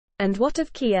And what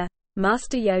of Kia,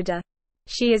 Master Yoda?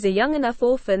 She is a young enough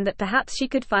orphan that perhaps she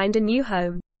could find a new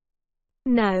home.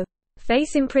 No.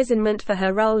 Face imprisonment for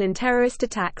her role in terrorist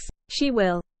attacks. She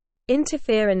will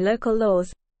interfere in local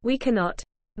laws. We cannot.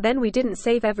 Then we didn't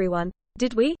save everyone,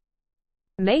 did we?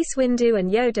 Mace Windu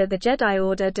and Yoda. The Jedi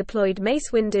Order deployed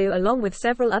Mace Windu along with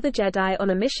several other Jedi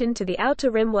on a mission to the outer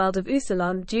rim world of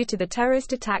Oosalon due to the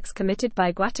terrorist attacks committed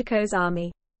by Guataco's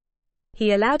army.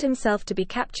 He allowed himself to be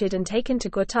captured and taken to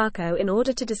Guataco in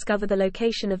order to discover the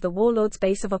location of the warlord's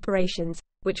base of operations,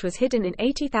 which was hidden in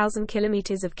 80,000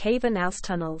 kilometers of cave and house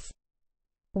tunnels.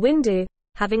 Windu,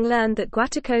 having learned that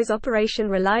Guataco's operation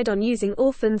relied on using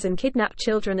orphans and kidnapped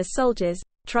children as soldiers,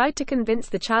 tried to convince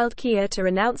the child Kia to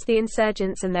renounce the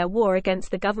insurgents and their war against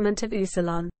the government of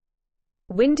Oosalon.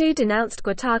 Windu denounced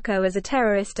Guataco as a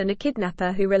terrorist and a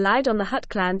kidnapper who relied on the Hutt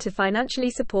clan to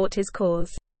financially support his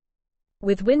cause.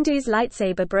 With Windu's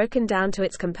lightsaber broken down to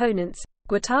its components,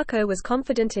 Guataco was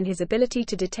confident in his ability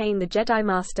to detain the Jedi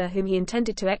Master whom he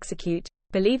intended to execute,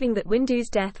 believing that Windu's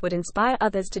death would inspire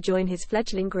others to join his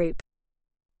fledgling group.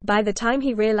 By the time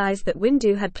he realized that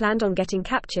Windu had planned on getting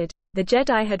captured, the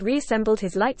Jedi had reassembled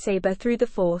his lightsaber through the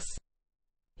Force.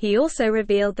 He also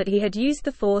revealed that he had used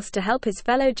the Force to help his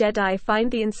fellow Jedi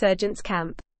find the insurgents'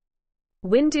 camp.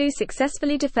 Windu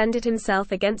successfully defended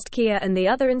himself against Kia and the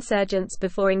other insurgents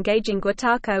before engaging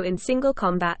Guataco in single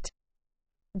combat.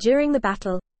 During the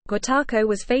battle, Guataco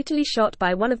was fatally shot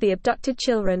by one of the abducted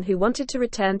children who wanted to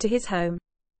return to his home.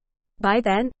 By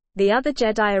then, the other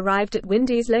Jedi arrived at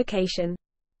Windu's location.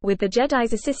 With the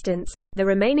Jedi's assistance, the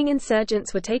remaining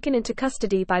insurgents were taken into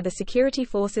custody by the security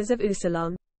forces of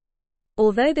Oosalon.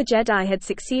 Although the Jedi had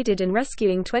succeeded in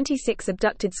rescuing 26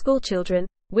 abducted schoolchildren,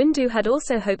 Windu had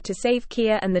also hoped to save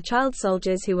Kia and the child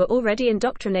soldiers who were already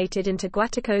indoctrinated into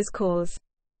Guataco's cause.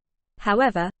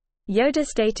 However, Yoda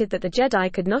stated that the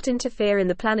Jedi could not interfere in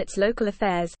the planet's local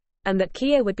affairs, and that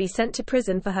Kia would be sent to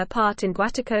prison for her part in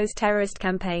Guataco's terrorist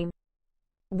campaign.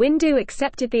 Windu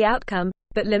accepted the outcome,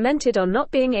 but lamented on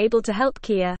not being able to help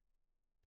Kia,